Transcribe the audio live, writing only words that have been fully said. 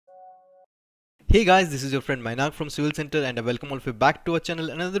Hey guys, this is your friend Mainak from Civil Center and I welcome all of you back to our channel,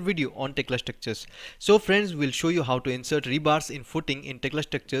 another video on Tekla Structures. So friends, we'll show you how to insert rebars in footing in Tekla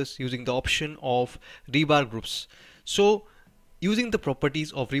Structures using the option of rebar groups. So using the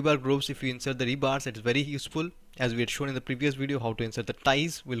properties of rebar groups, if you insert the rebars, it is very useful. As we had shown in the previous video how to insert the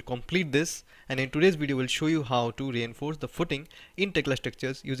ties, we'll complete this, and in today's video we'll show you how to reinforce the footing in Tekla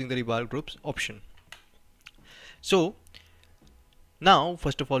Structures using the rebar groups option. So now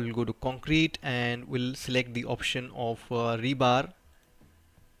first of all we'll go to concrete and we'll select the option of rebar,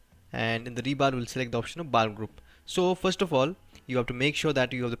 and in the rebar we'll select the option of bar group. So first of all you have to make sure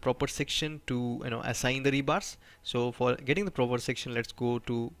that you have the proper section to assign the rebars. So for getting the proper section, let's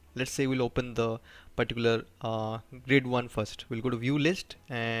say we'll open the particular grid 1 first. We'll go to view list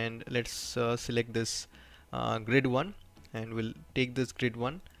and let's select this grid 1, and we'll take this grid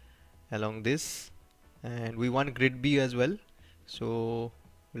 1 along this, and we want grid B as well. So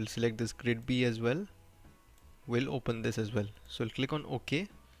we'll select this grid B as well. We'll open this as well. So we'll click on OK.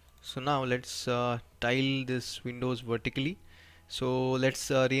 So now let's tile this windows vertically. So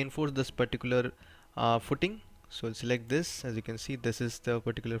let's reinforce this particular footing. So we'll select this. As you can see, this is the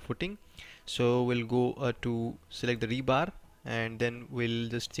particular footing. So we'll go to select the rebar, and then we'll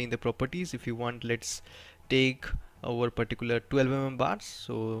just change the properties. If you want, let's take our particular 12 mm bars.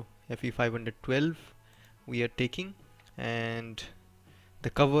 So FE 512 we are taking, and the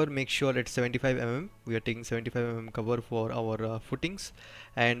cover, make sure it's 75 mm. We are taking 75 mm cover for our footings,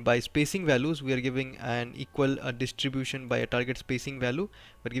 and by spacing values we are giving an equal distribution by a target spacing value.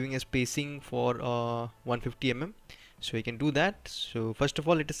 We're giving a spacing for 150 mm, so we can do that. So first of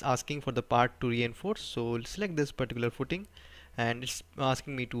all it is asking for the part to reinforce, so we'll select this particular footing, and it's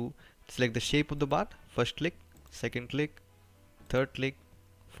asking me to select the shape of the bar. First click, second click, third click,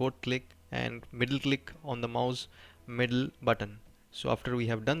 fourth click, and middle click on the mouse middle button. So after we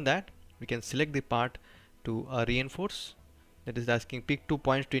have done that, we can select the part to reinforce. That is asking pick 2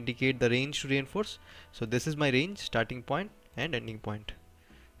 points to indicate the range to reinforce. So this is my range, starting point and ending point.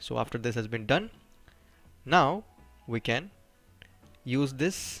 So after this has been done, now we can use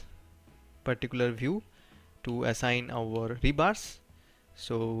this particular view to assign our rebars.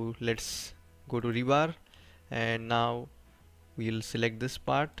 So let's go to rebar, and now we'll select this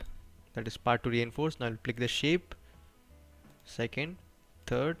part, that is part to reinforce. Now I'll click the shape, second,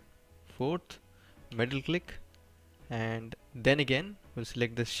 third, fourth, middle click, and then again we'll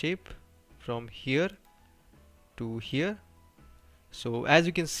select the shape from here to here. So as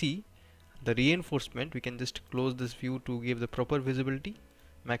you can see, the reinforcement, we can just close this view to give the proper visibility,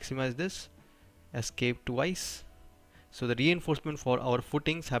 maximize this, escape twice. So the reinforcement for our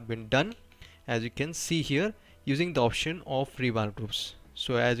footings have been done, as you can see here, using the option of rebar groups.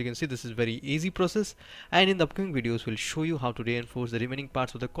 So as you can see, this is very easy process, and in the upcoming videos we'll show you how to reinforce the remaining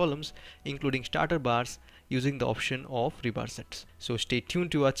parts of the columns including starter bars using the option of rebar sets. So stay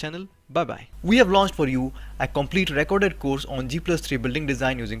tuned to our channel. Bye bye. We have launched for you a complete recorded course on G+3 building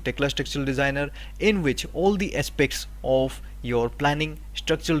design using Tekla Structural Designer, in which all the aspects of your planning,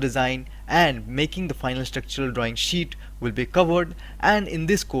 structural design and making the final structural drawing sheet will be covered. And in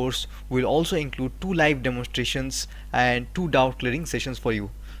this course we'll also include 2 live demonstrations and 2 doubt clearing sessions for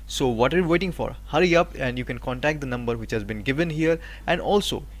you. So what are you waiting for? Hurry up, and you can contact the number which has been given here, and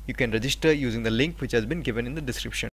also you can register using the link which has been given in the description.